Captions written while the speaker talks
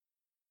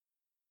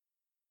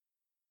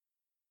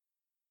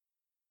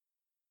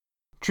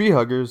Tree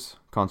huggers,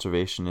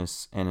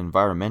 conservationists, and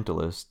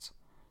environmentalists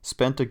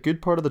spent a good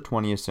part of the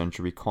 20th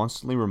century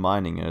constantly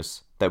reminding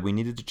us that we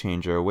needed to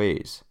change our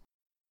ways.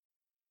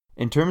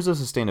 In terms of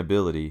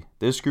sustainability,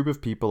 this group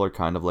of people are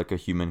kind of like a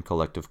human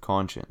collective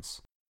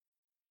conscience.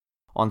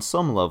 On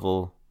some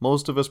level,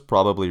 most of us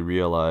probably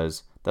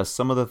realize that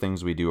some of the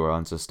things we do are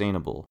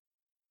unsustainable.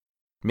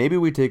 Maybe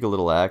we take a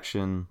little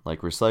action,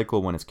 like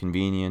recycle when it's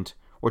convenient,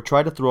 or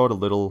try to throw out a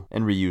little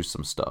and reuse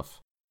some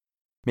stuff.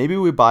 Maybe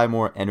we buy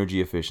more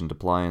energy-efficient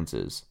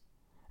appliances.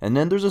 And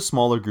then there's a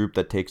smaller group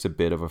that takes a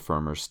bit of a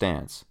firmer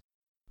stance.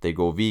 They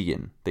go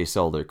vegan, they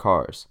sell their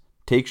cars,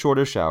 take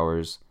shorter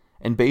showers,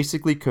 and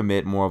basically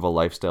commit more of a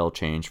lifestyle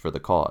change for the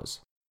cause.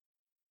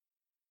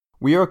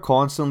 We are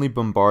constantly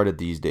bombarded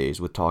these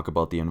days with talk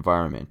about the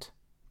environment.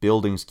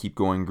 Buildings keep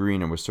going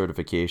greener with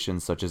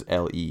certifications such as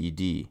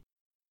LEED.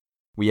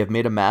 We have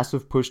made a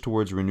massive push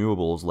towards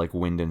renewables like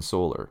wind and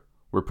solar.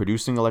 We're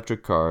producing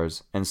electric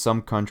cars, and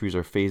some countries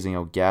are phasing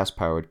out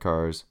gas-powered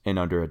cars in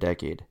under a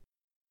decade.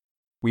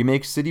 We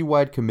make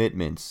citywide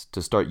commitments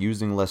to start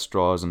using less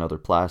straws and other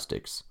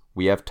plastics.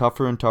 We have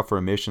tougher and tougher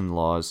emission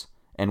laws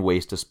and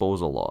waste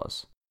disposal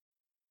laws.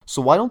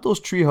 So why don't those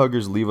tree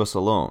huggers leave us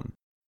alone?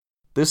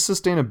 This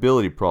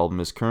sustainability problem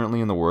is currently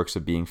in the works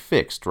of being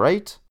fixed,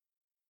 right?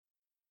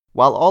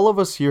 While all of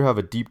us here have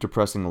a deep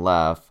depressing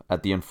laugh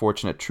at the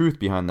unfortunate truth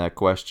behind that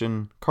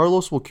question,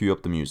 Carlos will cue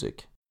up the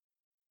music.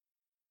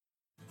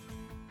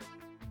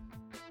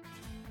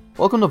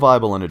 Welcome to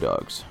Viable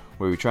Underdogs,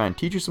 where we try and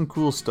teach you some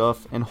cool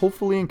stuff and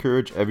hopefully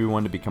encourage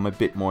everyone to become a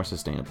bit more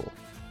sustainable.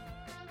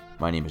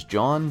 My name is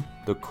John,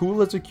 the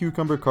cool as a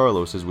cucumber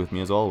Carlos is with me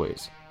as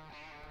always.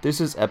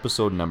 This is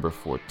episode number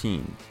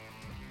 14.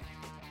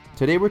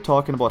 Today we're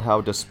talking about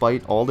how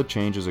despite all the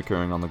changes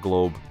occurring on the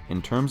globe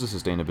in terms of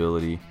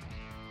sustainability,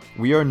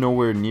 we are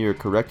nowhere near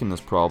correcting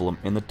this problem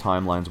in the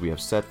timelines we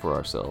have set for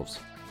ourselves.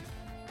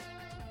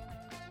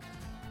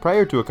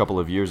 Prior to a couple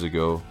of years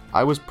ago,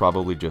 I was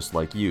probably just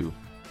like you.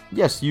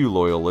 Yes, you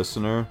loyal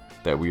listener,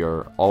 that we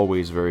are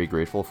always very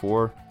grateful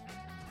for.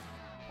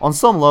 On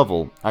some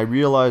level, I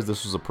realized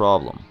this was a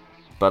problem,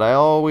 but I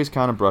always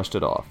kind of brushed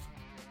it off.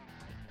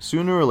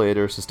 Sooner or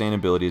later,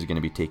 sustainability is going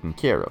to be taken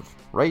care of,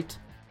 right?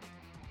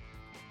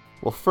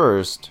 Well,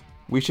 first,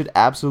 we should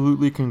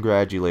absolutely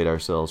congratulate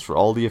ourselves for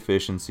all the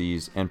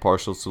efficiencies and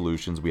partial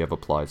solutions we have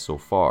applied so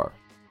far.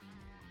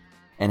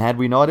 And had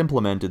we not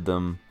implemented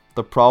them,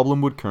 the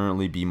problem would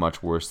currently be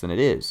much worse than it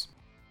is.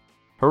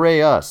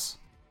 Hooray us!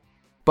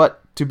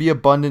 But, to be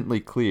abundantly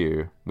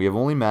clear, we have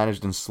only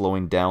managed in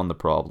slowing down the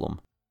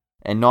problem,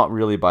 and not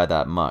really by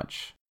that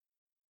much.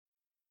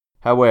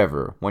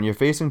 However, when you're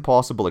facing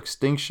possible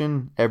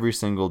extinction, every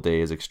single day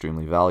is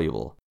extremely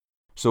valuable.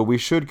 So we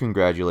should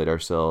congratulate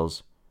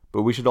ourselves,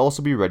 but we should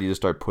also be ready to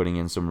start putting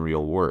in some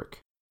real work.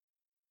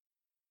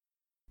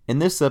 In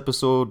this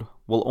episode,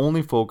 we'll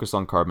only focus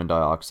on carbon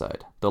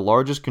dioxide, the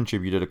largest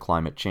contributor to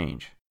climate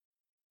change.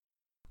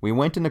 We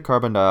went into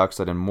carbon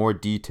dioxide in more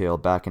detail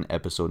back in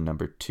episode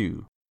number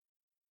 2.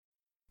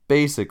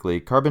 Basically,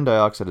 carbon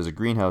dioxide is a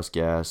greenhouse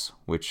gas,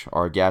 which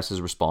are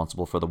gases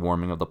responsible for the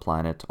warming of the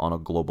planet on a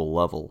global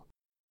level.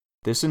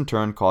 This in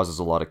turn causes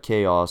a lot of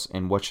chaos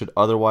in what should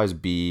otherwise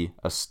be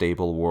a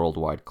stable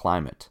worldwide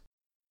climate.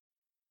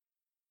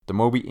 The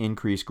more we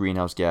increase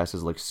greenhouse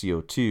gases like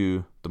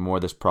CO2, the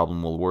more this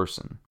problem will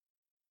worsen.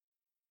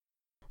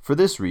 For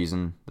this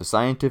reason, the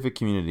scientific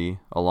community,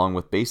 along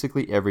with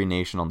basically every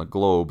nation on the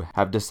globe,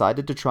 have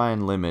decided to try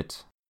and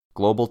limit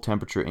global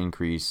temperature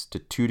increase to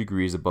 2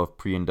 degrees above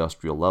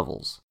pre-industrial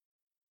levels.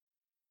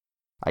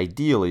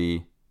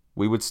 Ideally,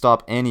 we would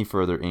stop any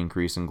further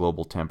increase in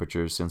global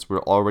temperatures since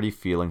we're already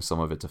feeling some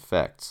of its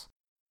effects.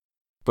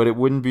 But it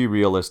wouldn't be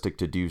realistic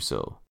to do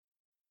so.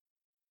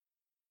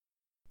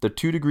 The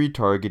 2-degree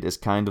target is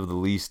kind of the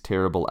least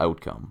terrible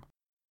outcome.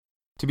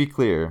 To be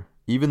clear,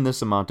 even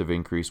this amount of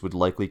increase would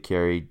likely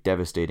carry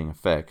devastating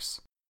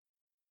effects,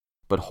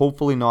 but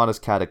hopefully not as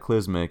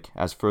cataclysmic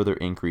as further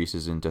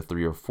increases into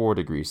 3 or 4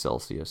 degrees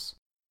Celsius.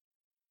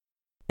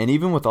 And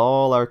even with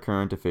all our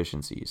current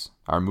efficiencies,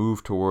 our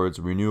move towards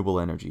renewable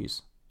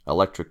energies,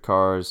 electric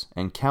cars,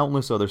 and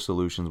countless other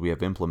solutions we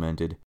have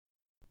implemented,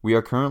 we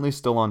are currently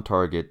still on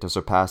target to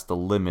surpass the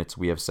limits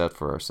we have set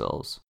for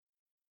ourselves.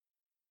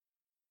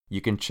 You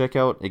can check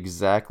out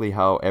exactly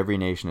how every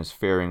nation is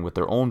faring with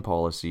their own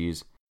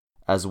policies,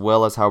 as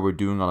well as how we're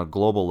doing on a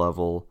global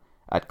level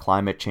at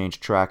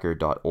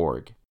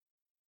climatechangetracker.org.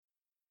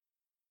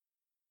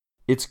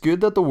 It's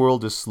good that the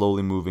world is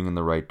slowly moving in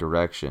the right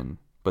direction,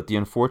 but the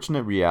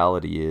unfortunate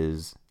reality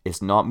is,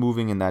 it's not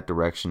moving in that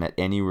direction at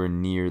anywhere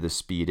near the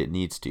speed it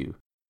needs to.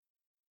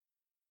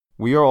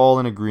 We are all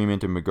in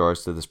agreement in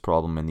regards to this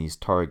problem and these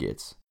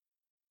targets.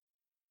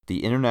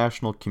 The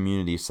international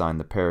community signed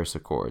the Paris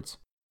Accords.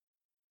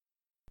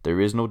 There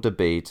is no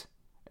debate,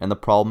 and the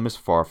problem is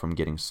far from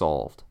getting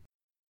solved.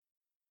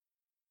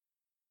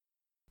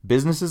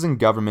 Businesses and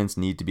governments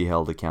need to be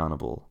held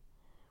accountable.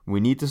 We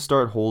need to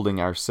start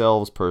holding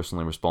ourselves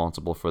personally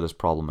responsible for this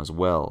problem as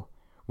well.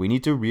 We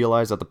need to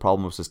realize that the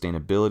problem of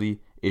sustainability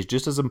is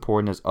just as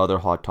important as other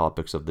hot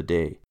topics of the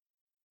day.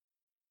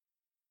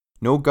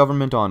 No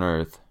government on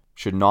Earth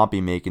should not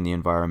be making the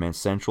environment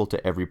central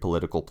to every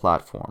political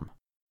platform.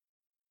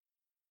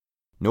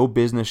 No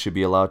business should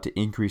be allowed to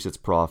increase its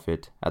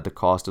profit at the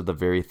cost of the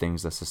very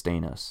things that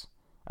sustain us,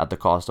 at the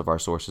cost of our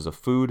sources of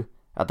food,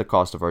 at the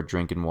cost of our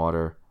drinking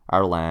water,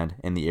 our land,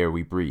 and the air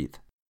we breathe.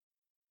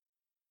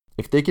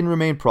 If they can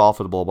remain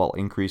profitable while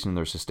increasing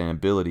their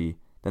sustainability,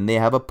 then they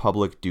have a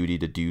public duty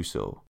to do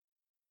so.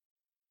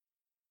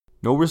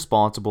 No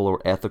responsible or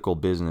ethical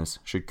business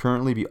should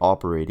currently be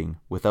operating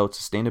without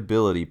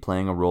sustainability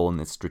playing a role in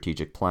its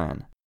strategic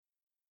plan.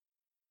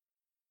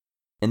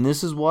 And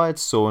this is why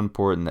it's so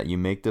important that you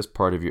make this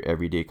part of your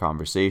everyday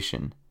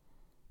conversation,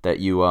 that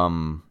you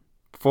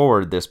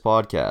forward this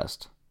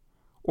podcast.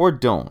 Or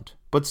don't,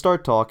 but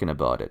start talking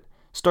about it.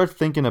 Start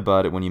thinking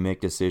about it when you make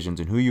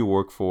decisions in who you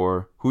work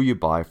for, who you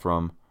buy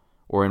from,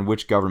 or in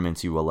which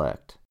governments you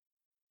elect.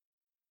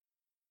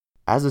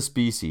 As a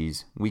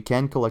species, we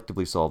can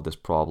collectively solve this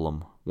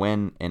problem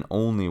when and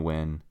only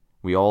when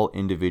we all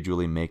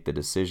individually make the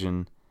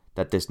decision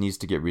that this needs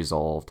to get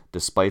resolved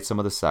despite some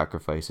of the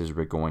sacrifices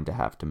we're going to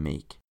have to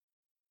make.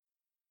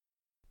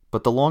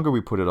 But the longer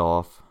we put it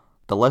off,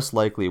 the less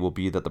likely it will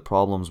be that the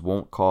problems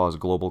won't cause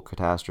global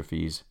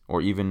catastrophes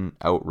or even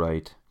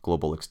outright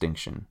global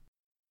extinction.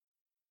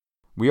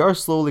 We are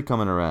slowly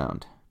coming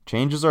around.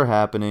 Changes are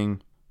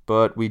happening,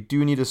 but we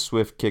do need a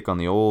swift kick on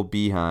the old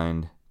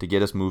behind to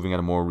get us moving at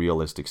a more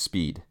realistic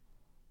speed.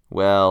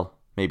 Well,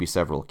 maybe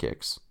several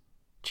kicks.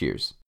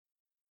 Cheers.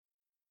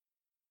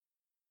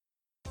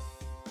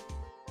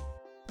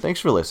 Thanks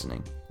for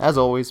listening. As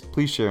always,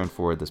 please share and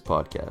forward this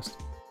podcast.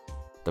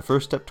 The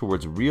first step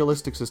towards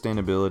realistic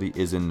sustainability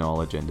is in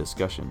knowledge and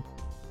discussion,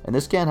 and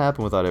this can't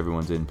happen without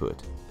everyone's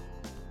input.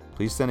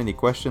 Please send any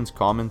questions,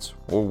 comments,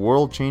 or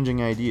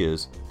world-changing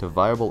ideas to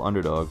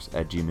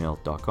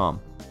viableunderdogs@gmail.com.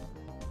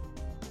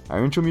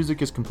 Our intro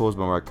music is composed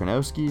by Mark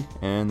Karnowski,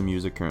 and the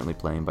music currently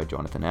playing by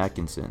Jonathan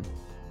Atkinson.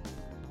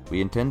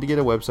 We intend to get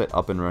a website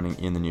up and running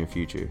in the near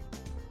future.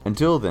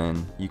 Until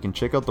then, you can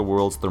check out the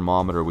world's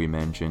thermometer we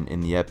mentioned in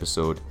the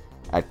episode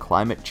at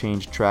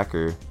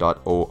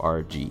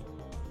climatechangetracker.org.